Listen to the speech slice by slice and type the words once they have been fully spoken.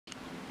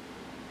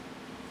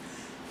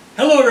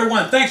Hello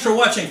everyone, thanks for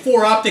watching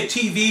 4Optic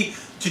TV.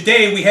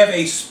 Today we have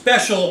a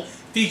special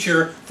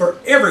feature for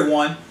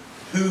everyone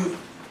who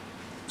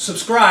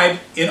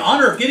subscribed. In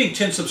honor of getting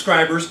 10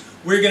 subscribers,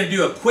 we're going to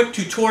do a quick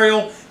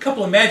tutorial, a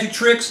couple of magic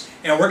tricks,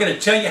 and we're going to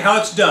tell you how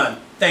it's done.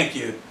 Thank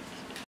you.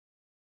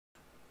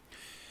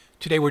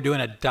 Today we're doing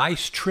a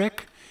dice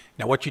trick.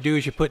 Now what you do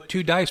is you put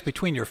two dice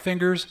between your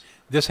fingers.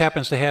 This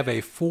happens to have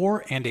a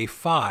 4 and a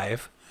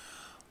 5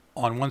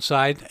 on one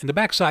side, and the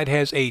back side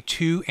has a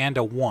 2 and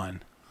a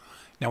 1.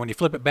 Now when you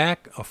flip it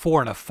back, a 4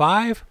 and a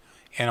 5,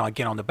 and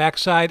again on the back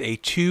side, a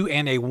 2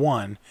 and a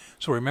 1.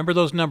 So remember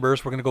those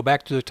numbers. We're going to go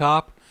back to the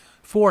top,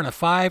 4 and a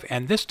 5,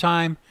 and this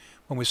time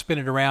when we spin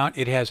it around,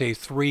 it has a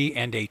 3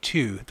 and a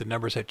 2. The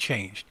numbers have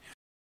changed.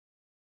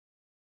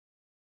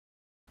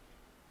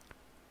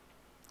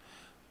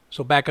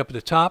 So back up at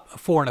the top, a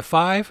 4 and a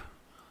 5.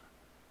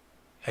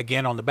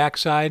 Again on the back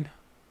side,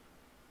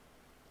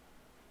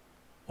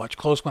 watch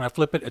close when I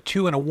flip it, a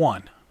 2 and a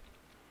 1.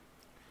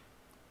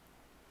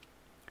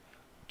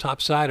 Top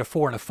side, a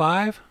 4 and a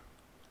 5.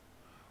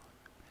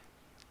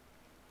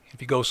 If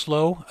you go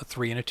slow, a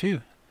 3 and a 2.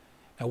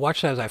 Now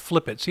watch that as I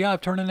flip it. See how I'm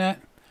turning that?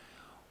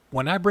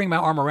 When I bring my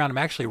arm around, I'm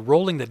actually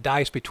rolling the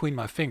dice between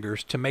my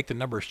fingers to make the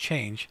numbers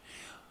change.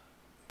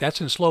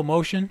 That's in slow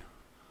motion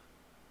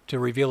to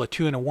reveal a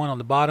 2 and a 1 on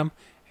the bottom.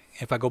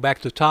 If I go back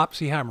to the top,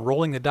 see how I'm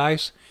rolling the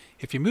dice?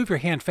 If you move your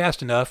hand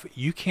fast enough,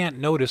 you can't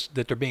notice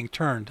that they're being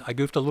turned. I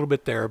goofed a little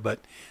bit there, but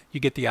you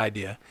get the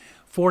idea.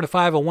 4 and a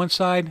 5 on one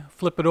side,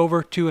 flip it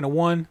over, 2 and a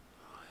 1.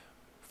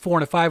 4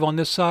 and a 5 on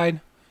this side.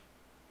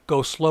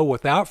 Go slow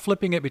without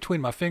flipping it between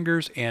my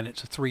fingers, and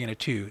it's a 3 and a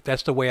 2.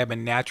 That's the way I've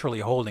been naturally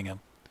holding them.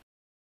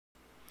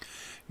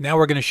 Now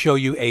we're going to show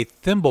you a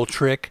thimble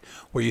trick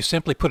where you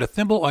simply put a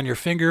thimble on your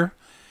finger,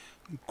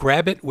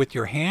 grab it with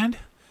your hand,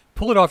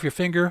 pull it off your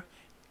finger,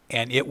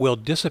 and it will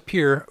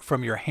disappear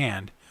from your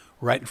hand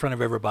right in front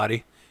of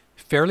everybody.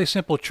 Fairly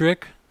simple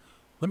trick.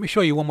 Let me show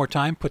you one more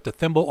time. Put the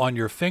thimble on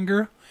your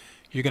finger.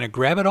 You're going to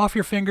grab it off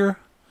your finger,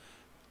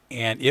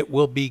 and it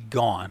will be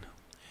gone.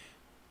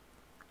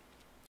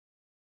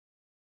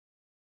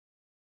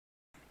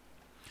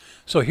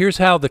 So here's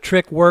how the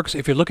trick works.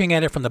 If you're looking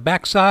at it from the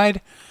back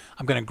side,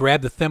 I'm going to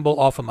grab the thimble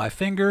off of my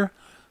finger,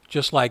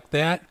 just like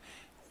that.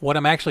 What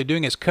I'm actually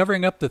doing is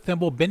covering up the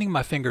thimble, bending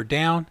my finger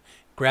down,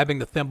 grabbing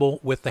the thimble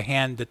with the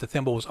hand that the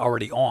thimble was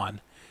already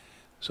on.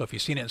 So if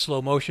you've seen it in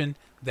slow motion,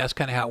 that's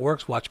kind of how it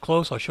works. Watch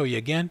close. I'll show you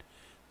again.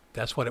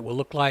 That's what it will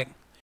look like.